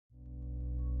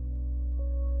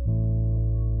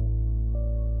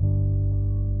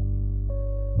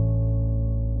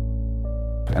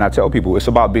And I tell people it's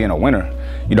about being a winner.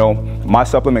 You know, my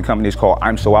supplement company is called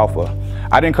I'm So Alpha.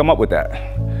 I didn't come up with that.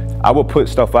 I would put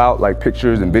stuff out, like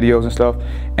pictures and videos and stuff,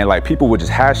 and like people would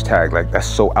just hashtag like, that's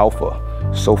so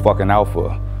alpha, so fucking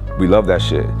alpha. We love that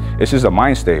shit. It's just a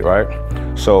mind state, right?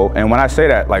 So, and when I say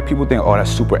that, like people think, oh,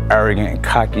 that's super arrogant and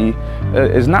cocky.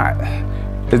 It's not.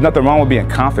 There's nothing wrong with being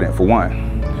confident, for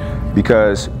one.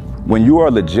 Because when you are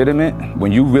legitimate,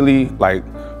 when you really like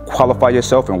qualify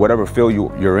yourself in whatever field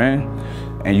you're in,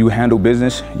 and you handle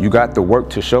business, you got the work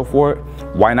to show for it,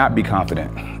 why not be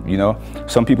confident? You know,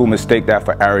 some people mistake that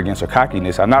for arrogance or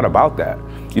cockiness. I'm not about that.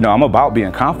 You know, I'm about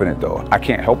being confident though. I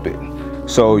can't help it.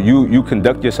 So you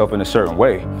conduct yourself in a certain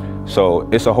way. So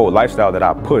it's a whole lifestyle that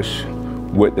I push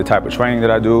with the type of training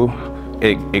that I do.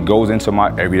 It goes into my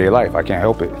everyday life. I can't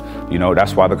help it. You know,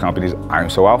 that's why the company's I'm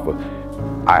So Alpha.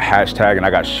 I hashtag and I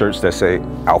got shirts that say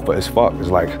alpha as fuck. It's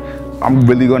like, I'm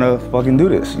really gonna fucking do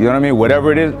this. You know what I mean?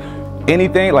 Whatever it is,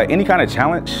 anything, like any kind of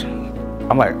challenge,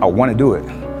 I'm like, I wanna do it.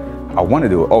 I wanna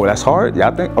do it. Oh, that's hard? Yeah,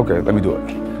 I think, okay, let me do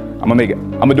it. I'm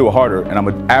gonna do it harder, and I'm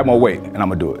gonna add more weight, and I'm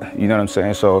gonna do it. You know what I'm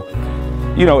saying? So,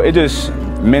 you know, it just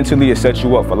mentally, it sets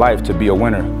you up for life to be a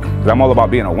winner. Because I'm all about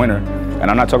being a winner, and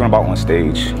I'm not talking about on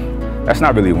stage. That's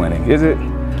not really winning, is it?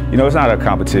 You know, it's not a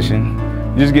competition.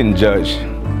 You're just getting judged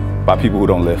by people who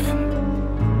don't lift.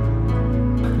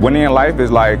 Winning in life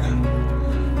is like,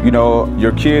 you know,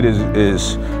 your kid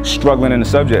is struggling in the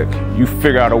subject. You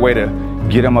figure out a way to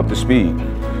get them up to speed.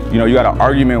 You know, you got an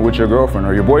argument with your girlfriend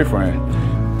or your boyfriend.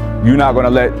 You're not gonna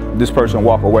let this person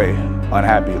walk away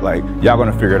unhappy. Like, y'all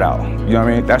gonna figure it out. You know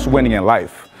what I mean? That's winning in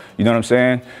life. You know what I'm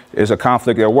saying? It's a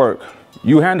conflict at work.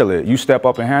 You handle it. You step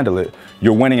up and handle it.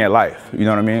 You're winning at life. You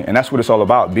know what I mean? And that's what it's all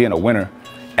about, being a winner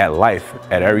at life,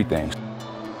 at everything.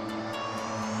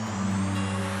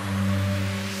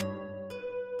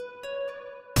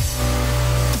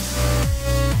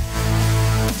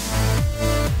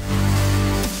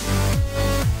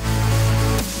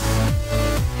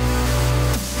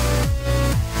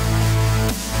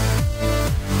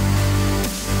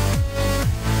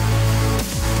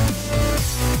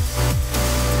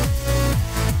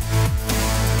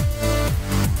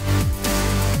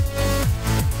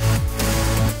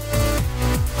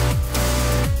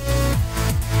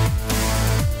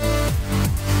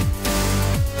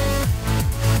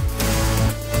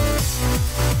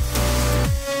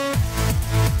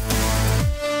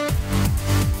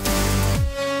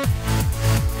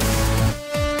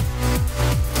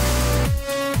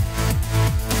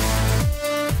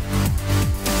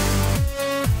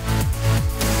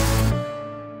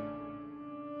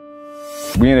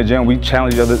 We in the gym, we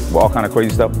challenge each other with all kind of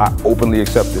crazy stuff. I openly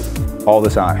accept it all the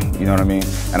time, you know what I mean?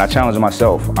 And I challenge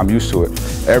myself, I'm used to it.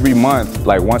 Every month,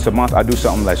 like once a month, I do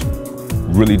something that's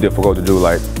really difficult to do.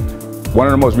 Like one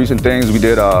of the most recent things we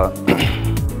did,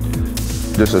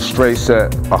 just a straight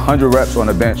set, 100 reps on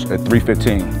the bench at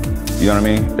 315. You know what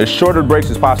I mean? As shorter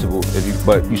breaks as possible,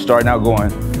 but you starting out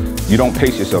going, you don't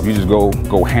pace yourself, you just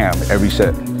go ham every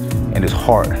set, and it's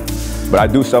hard. But I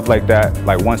do stuff like that,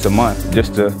 like once a month,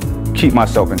 just to keep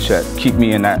myself in check, keep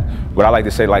me in that, what I like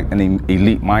to say, like an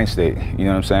elite mind state, you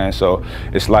know what I'm saying? So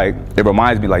it's like, it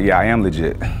reminds me like, yeah, I am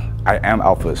legit. I am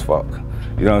alpha as fuck.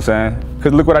 You know what I'm saying?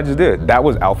 Because look what I just did. That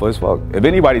was alpha as fuck. If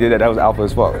anybody did that, that was alpha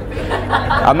as fuck.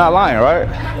 I'm not lying, right?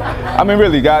 I mean,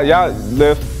 really, guys, y'all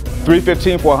lift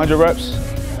 315 for 100 reps?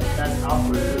 That's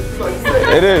alpha.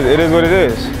 It is what it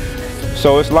is.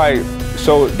 So it's like,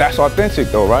 so that's authentic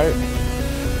though, right?